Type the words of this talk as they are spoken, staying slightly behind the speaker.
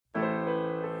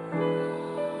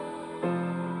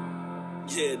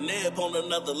Yeah, Neb on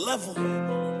another level.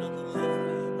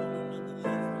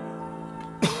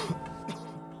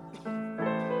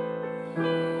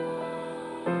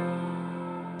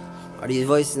 All these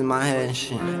voices in my head and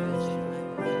shit.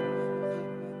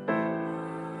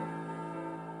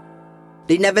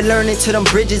 They never learn until them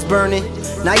bridges burning.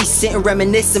 Now you sitting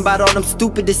reminiscing about all them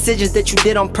stupid decisions that you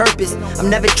did on purpose. I'm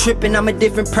never tripping, I'm a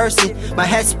different person. My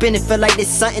head spinning, feel like there's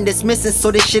something that's missing,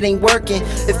 so this shit ain't working.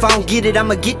 If I don't get it,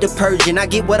 I'ma get the purging. I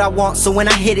get what I want, so when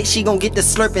I hit it, she gon' get the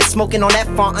slurping. Smoking on that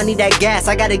font, I need that gas,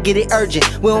 I gotta get it urgent.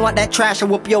 We don't want that trash, I'll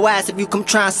whoop your ass if you come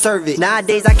try and serve it.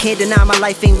 Nowadays I can't deny my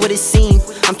life ain't what it seems.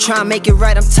 I'm trying to make it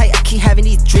right, I'm tight, I keep having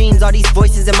these dreams. All these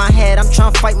voices in my head, I'm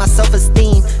trying to fight my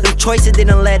self-esteem. Them choices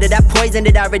didn't let it, that poison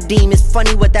that I redeem. It's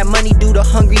funny what that money do to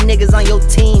hungry niggas on your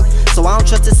team. So I don't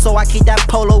trust it, so I keep that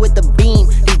polo with the beam.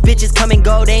 These bitches come and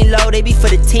go, they ain't low, they be for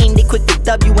the team. They quick to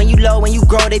W when you low, when you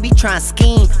grow, they be trying to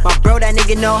scheme. My bro, that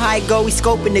nigga know how it go, we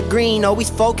scoping the green. Always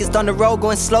focused on the road,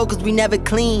 going slow cause we never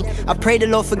clean. I pray the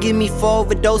Lord forgive me for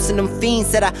overdosing them fiends.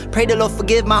 Said I pray the Lord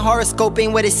forgive my horoscope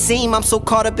ain't what it seem. I'm so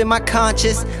caught up in my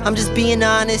conscience, I'm just being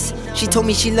honest. She told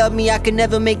me she loved me, I could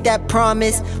never make that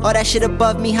promise. All that shit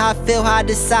above me, how I feel, how I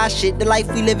decide shit. The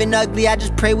life we living ugly, I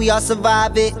just pray we all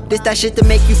survive it. This that shit to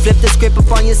make you flip the script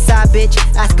up on your side, bitch.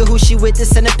 Ask her who she with to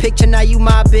send a picture, now you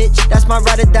my bitch. That's my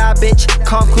ride or die, bitch.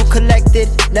 Calm, cool, collected,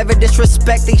 never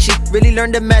disrespecting. She really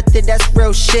learned the method, that's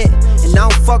real shit. And I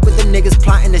don't fuck with the niggas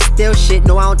plotting to steal shit.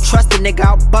 No, I don't trust a nigga,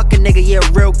 I'll buck a nigga, yeah,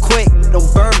 real quick.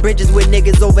 Don't burn bridges with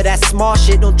niggas over that small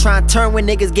shit. Don't try and turn when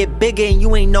niggas get bigger and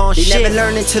you ain't on shit. They never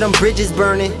learn until them bridges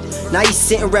burning. Now you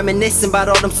sitting reminiscing about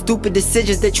all them stupid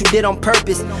decisions that you did on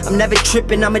purpose. I'm never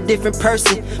tripping, I'm a different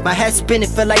person. My head spinning,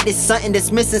 feel like there's something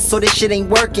that's missing, so this shit ain't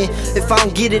working. If I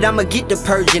don't get it, I'ma get the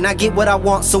purging. I get what I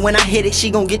want, so when I hit it,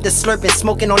 she gon' get the slurping.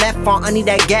 Smoking on that font, I need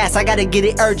that gas, I gotta get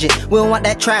it urgent. We don't want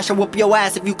that trash, I'll whoop your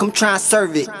ass if you come try and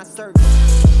serve it.